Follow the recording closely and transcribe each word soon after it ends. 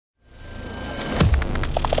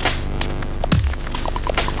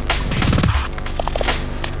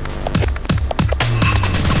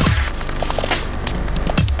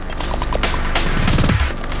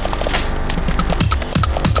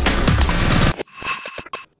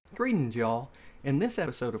Greetings, y'all. In this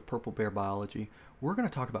episode of Purple Bear Biology, we're going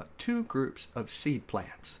to talk about two groups of seed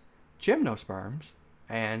plants, Gymnosperms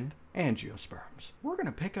and Angiosperms. We're going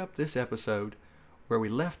to pick up this episode where we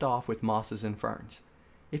left off with mosses and ferns.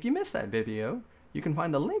 If you missed that video, you can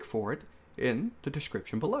find the link for it in the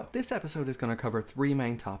description below. This episode is going to cover three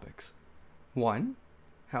main topics. One,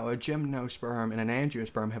 how a gymnosperm and an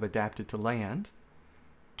angiosperm have adapted to land.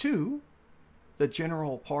 Two, the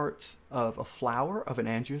general parts of a flower of an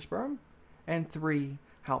angiosperm. And three,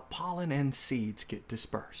 how pollen and seeds get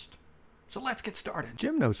dispersed. So let's get started.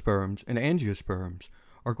 Gymnosperms and angiosperms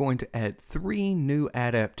are going to add three new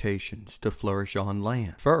adaptations to flourish on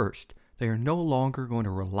land. First, they are no longer going to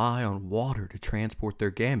rely on water to transport their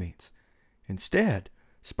gametes. Instead,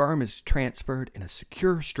 sperm is transferred in a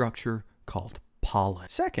secure structure called pollen.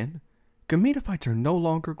 Second, gametophytes are no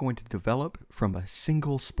longer going to develop from a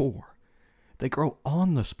single spore. They grow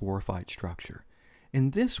on the sporophyte structure.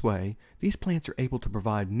 In this way, these plants are able to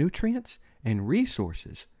provide nutrients and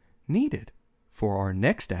resources needed for our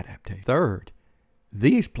next adaptation. Third,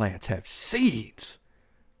 these plants have seeds.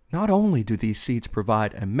 Not only do these seeds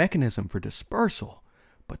provide a mechanism for dispersal,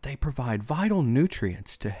 but they provide vital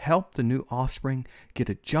nutrients to help the new offspring get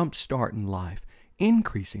a jump start in life,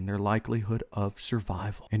 increasing their likelihood of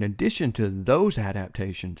survival. In addition to those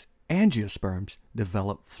adaptations, angiosperms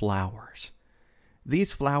develop flowers.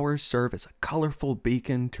 These flowers serve as a colorful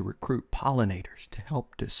beacon to recruit pollinators to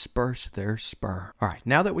help disperse their sperm. All right,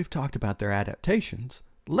 now that we've talked about their adaptations,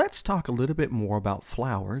 let's talk a little bit more about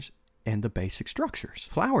flowers and the basic structures.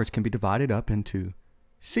 Flowers can be divided up into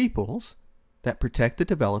sepals that protect the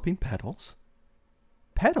developing petals,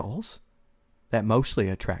 petals that mostly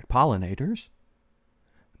attract pollinators,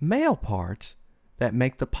 male parts that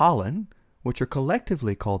make the pollen, which are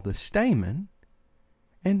collectively called the stamen,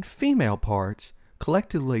 and female parts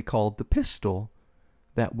collectively called the pistil,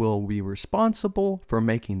 that will be responsible for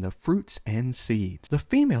making the fruits and seeds. The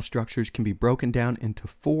female structures can be broken down into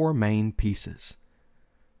four main pieces.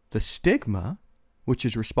 The stigma, which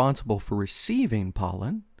is responsible for receiving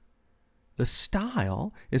pollen. The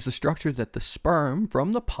style is the structure that the sperm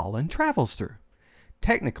from the pollen travels through.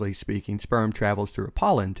 Technically speaking, sperm travels through a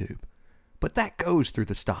pollen tube, but that goes through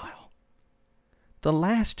the style. The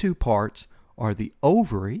last two parts are the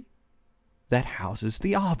ovary that houses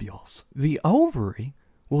the ovules. The ovary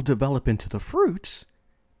will develop into the fruits,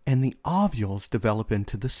 and the ovules develop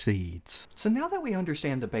into the seeds. So now that we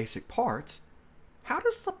understand the basic parts, how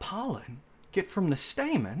does the pollen get from the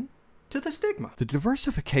stamen to the stigma? The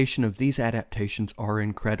diversification of these adaptations are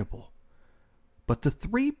incredible, but the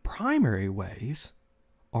three primary ways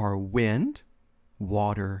are wind,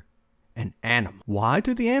 water, and animal. Why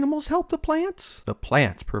do the animals help the plants? The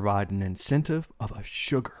plants provide an incentive of a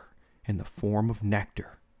sugar in the form of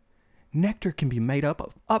nectar. Nectar can be made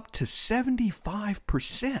up to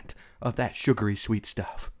 75% of that sugary sweet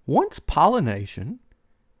stuff. Once pollination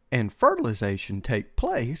and fertilization take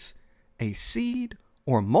place, a seed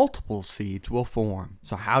or multiple seeds will form.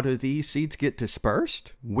 So how do these seeds get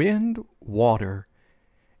dispersed? Wind, water,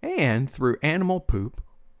 and through animal poop,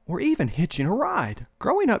 or even hitching a ride.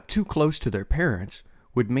 Growing up too close to their parents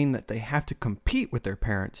would mean that they have to compete with their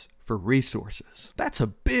parents for resources. That's a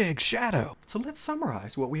big shadow. So let's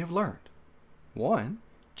summarize what we have learned. 1.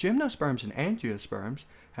 Gymnosperms and angiosperms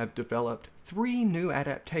have developed three new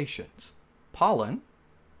adaptations. Pollen,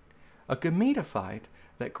 a gametophyte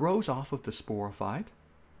that grows off of the sporophyte,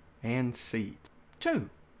 and seed. 2.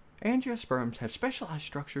 Angiosperms have specialized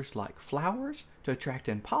structures like flowers to attract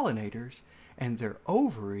in pollinators, and their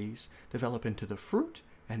ovaries develop into the fruit,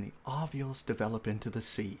 and the ovules develop into the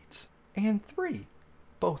seeds. And 3.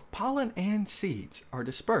 Both pollen and seeds are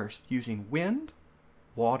dispersed using wind,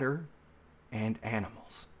 water, and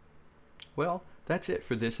animals. Well, that's it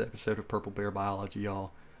for this episode of Purple Bear Biology,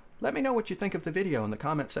 y'all. Let me know what you think of the video in the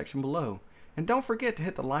comment section below. And don't forget to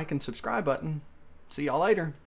hit the like and subscribe button. See y'all later.